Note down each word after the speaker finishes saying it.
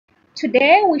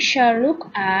Today we shall look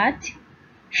at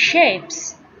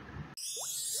shapes.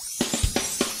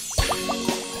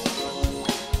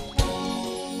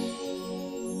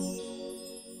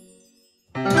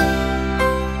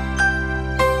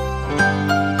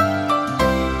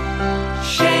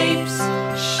 Shapes,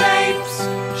 shapes,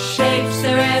 shapes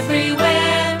are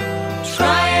everywhere.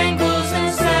 Triangles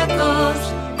and circles,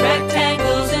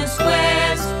 rectangles and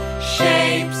squares.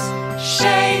 Shapes,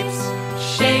 shapes,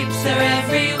 shapes are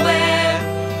everywhere.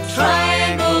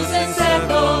 Triangles and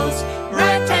circles,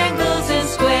 rectangles and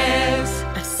squares.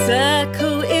 A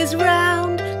circle is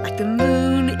round like the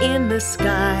moon in the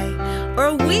sky, or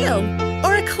a wheel,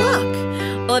 or a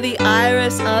clock, or the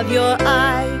iris of your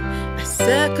eye. A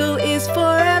circle is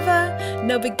forever,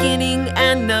 no beginning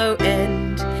and no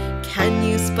end. Can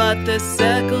you spot the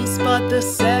circle? Spot the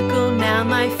circle now,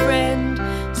 my friend.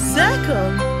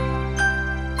 Circle.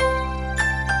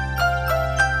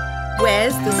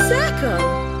 Where's the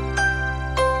circle?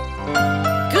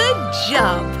 Good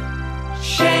job.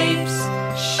 Shapes,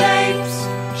 shapes,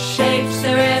 shapes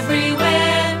are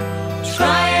everywhere.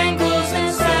 Triangles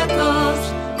and circles,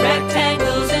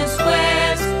 rectangles and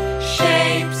squares.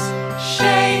 Shapes,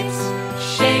 shapes,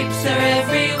 shapes are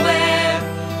everywhere.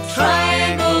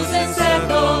 Triangles and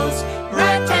circles,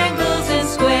 rectangles and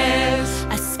squares.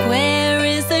 A square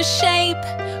is a shape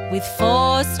with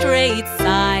 4 straight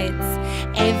sides,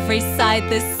 every side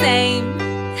the same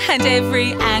and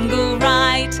every angle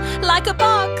right, like a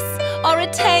box or a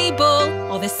table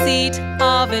or the seat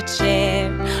of a chair.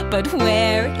 But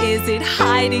where is it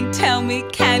hiding? Tell me,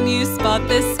 can you spot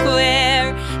the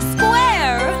square?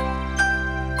 Square!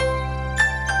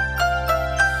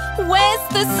 Where's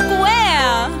the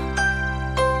square?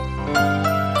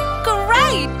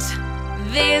 Great!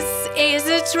 This is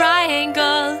a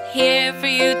triangle here for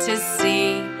you to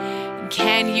see.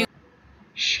 Can you?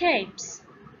 Shapes.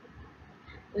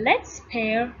 Let's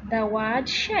pair the word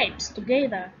shapes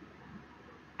together.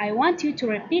 I want you to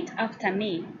repeat after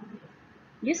me.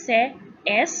 You say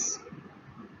S,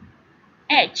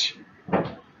 H,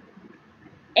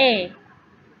 A,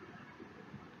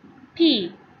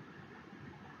 P,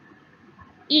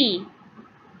 E,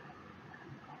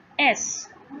 S.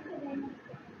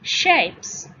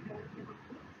 Shapes.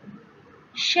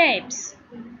 Shapes.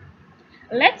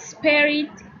 Let's pair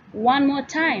it one more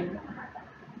time.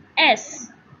 S,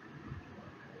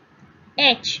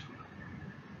 H,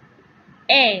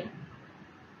 A,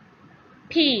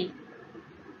 P,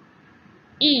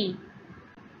 E,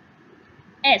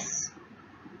 S.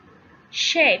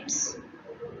 Shapes.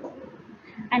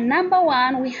 And number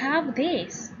 1, we have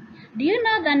this. Do you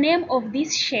know the name of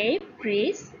this shape,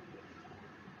 please?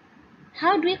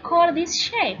 How do we call this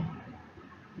shape?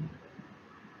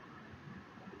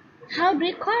 How do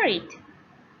we call it?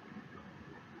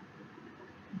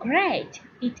 Great!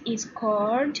 It is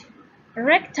called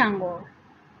rectangle.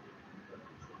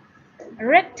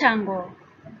 Rectangle.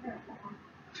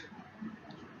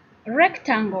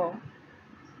 Rectangle.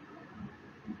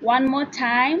 One more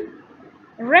time.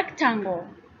 Rectangle.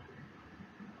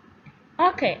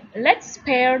 Okay, let's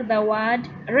pair the word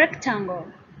rectangle.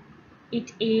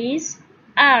 It is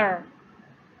R,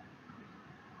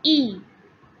 E,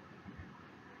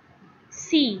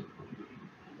 C,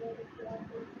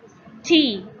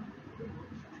 T,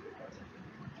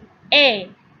 A,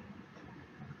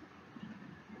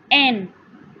 N,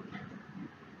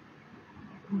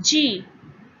 G,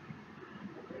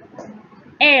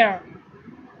 L,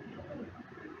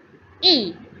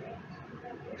 E.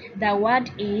 The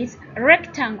word is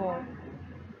rectangle.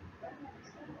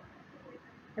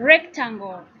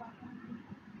 Rectangle.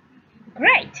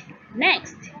 Great!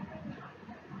 Next.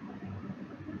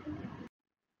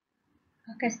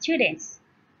 Okay, students.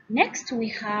 Next we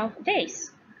have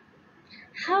this.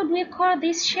 How do we call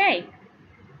this shape?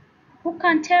 Who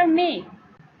can tell me?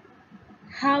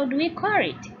 How do we call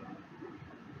it?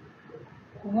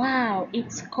 Wow,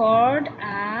 it's called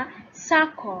a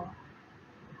circle.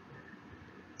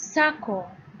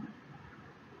 Circle.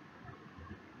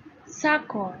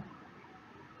 Circle.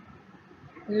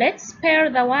 Let's pair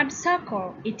the word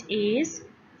circle. It is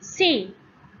C,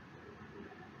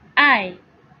 I,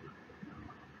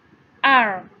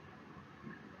 R,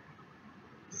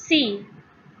 C,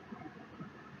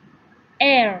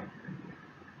 L,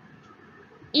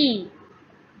 E.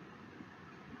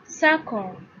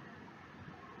 Circle.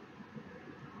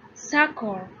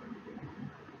 Circle.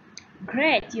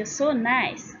 Great, you're so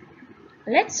nice.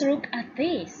 Let's look at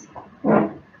this.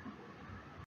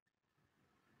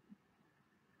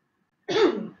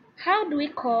 How do we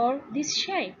call this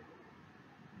shape?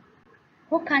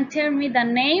 Who can tell me the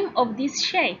name of this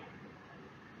shape?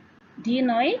 Do you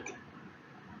know it?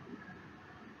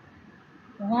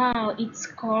 Wow, it's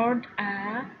called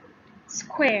a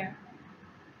square.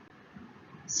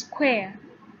 Square.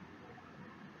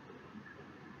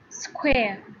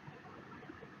 Square.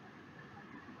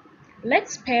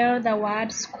 Let's spell the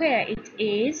word square. It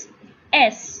is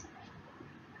S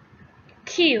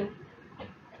Q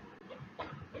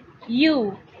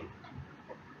U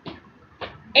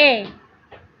A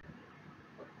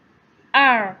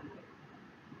R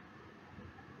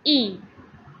E.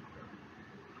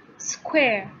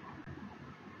 Square.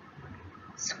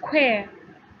 Square.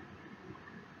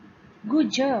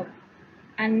 Good job.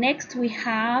 And next we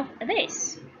have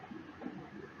this.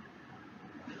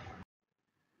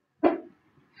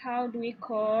 How do we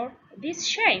call this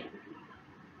shape?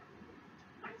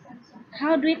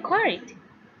 How do we call it?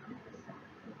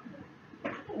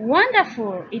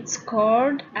 Wonderful! It's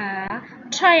called a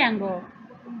triangle.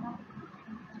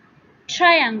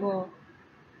 Triangle.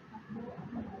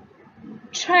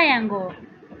 Triangle.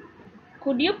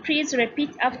 Could you please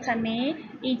repeat after me?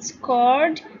 It's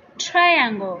called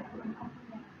triangle.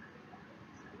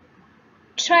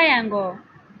 Triangle.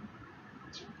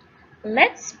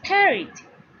 Let's spell it.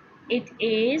 It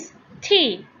is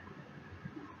T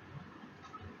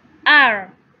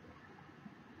R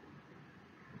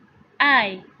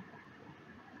I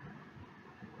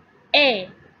A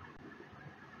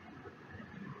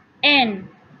N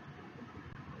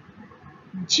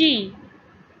G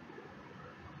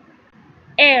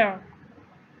L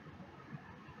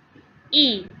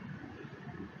E.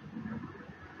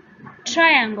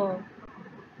 Triangle.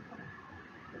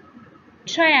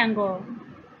 Triangle.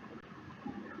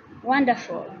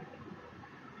 Wonderful.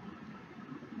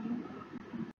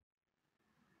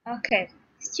 Okay,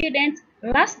 students,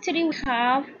 lastly we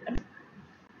have,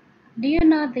 do you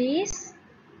know this?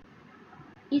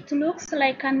 It looks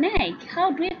like an egg.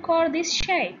 How do we call this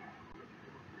shape?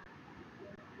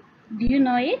 Do you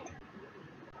know it?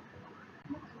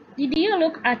 Did you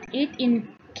look at it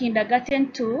in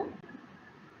kindergarten too?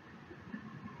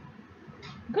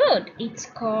 Good, it's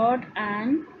called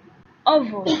an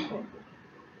oval.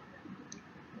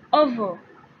 Oval.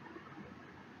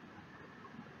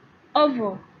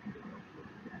 Oval.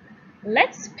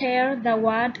 Let's spell the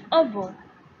word oval.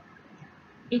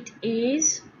 It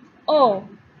is O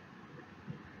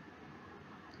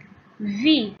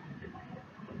V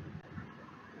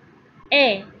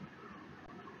A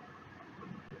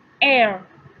L.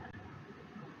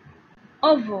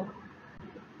 Oval.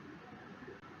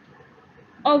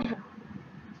 Oval.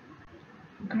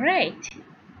 Great.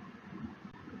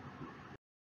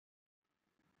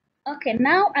 Okay,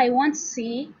 now I want to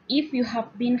see if you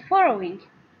have been following.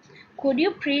 Could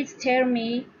you please tell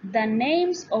me the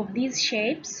names of these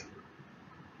shapes?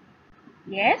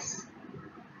 Yes?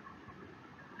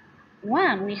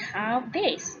 One, we have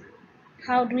this.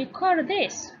 How do we call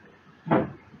this?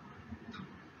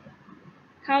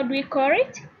 How do we call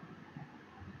it?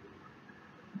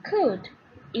 Good.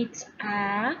 It's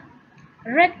a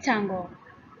rectangle.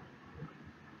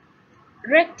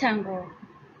 Rectangle.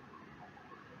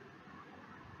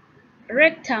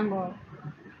 Rectangle.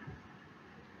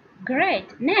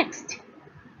 Great. Next.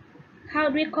 How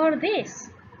do we call this?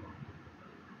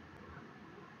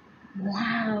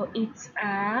 Wow, it's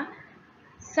a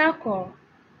circle.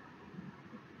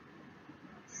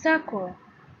 Circle.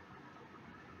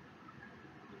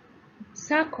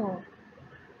 Circle.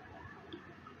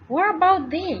 What about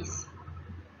this?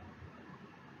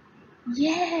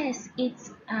 Yes,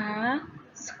 it's a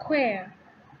square.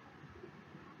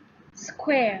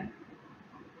 Square.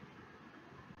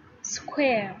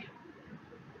 Square.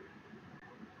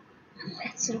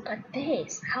 Let's look at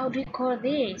this. How do we call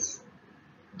this?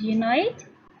 Do you know it?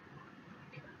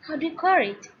 How do you call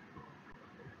it?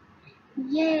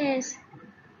 Yes,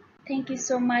 thank you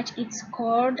so much. It's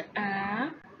called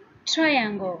a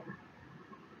triangle.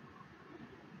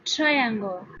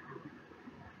 Triangle.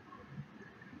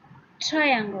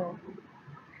 Triangle.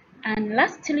 And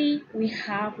lastly, we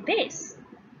have this.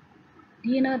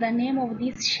 Do you know the name of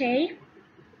this shape?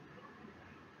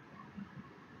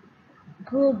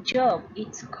 Good job.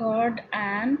 It's called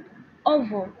an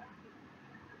oval.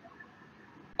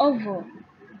 Oval.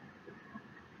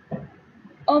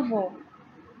 Oval.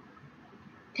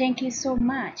 Thank you so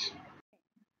much.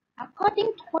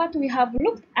 According to what we have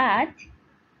looked at,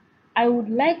 I would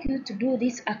like you to do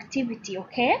this activity,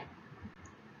 okay?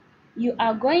 You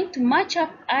are going to match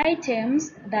up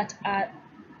items that are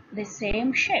the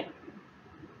same shape,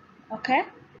 okay?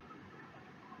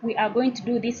 We are going to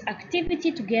do this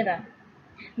activity together.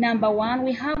 Number one,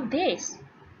 we have this.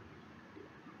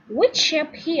 Which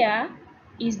shape here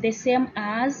is the same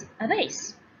as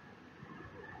this?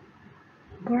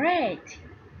 Great.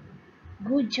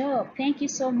 Good job. Thank you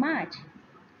so much.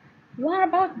 What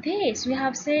about this? We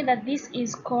have said that this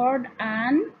is called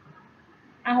a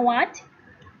what?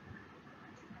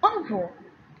 Oval.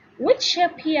 Which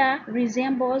shape here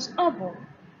resembles oval?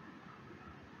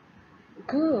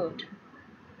 Good.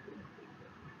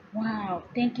 Wow,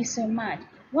 thank you so much.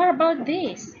 What about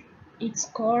this? It's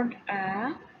called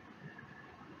a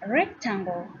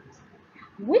rectangle.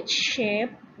 Which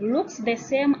shape looks the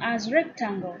same as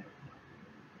rectangle?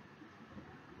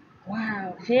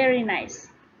 Wow, very nice.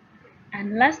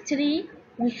 And lastly,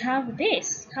 we have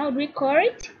this. How do we call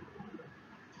it?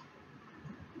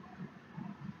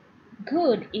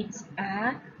 Good, it's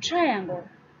a triangle.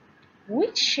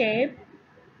 Which shape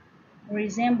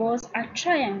resembles a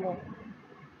triangle?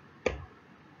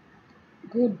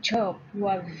 Good job. You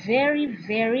are very,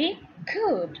 very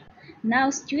good. Now,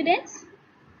 students,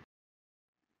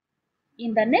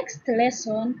 in the next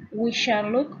lesson, we shall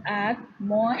look at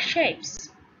more shapes.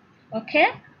 Okay?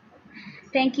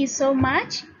 Thank you so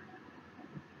much.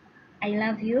 I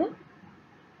love you.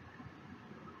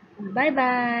 Bye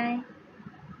bye.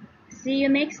 See you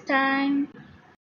next time.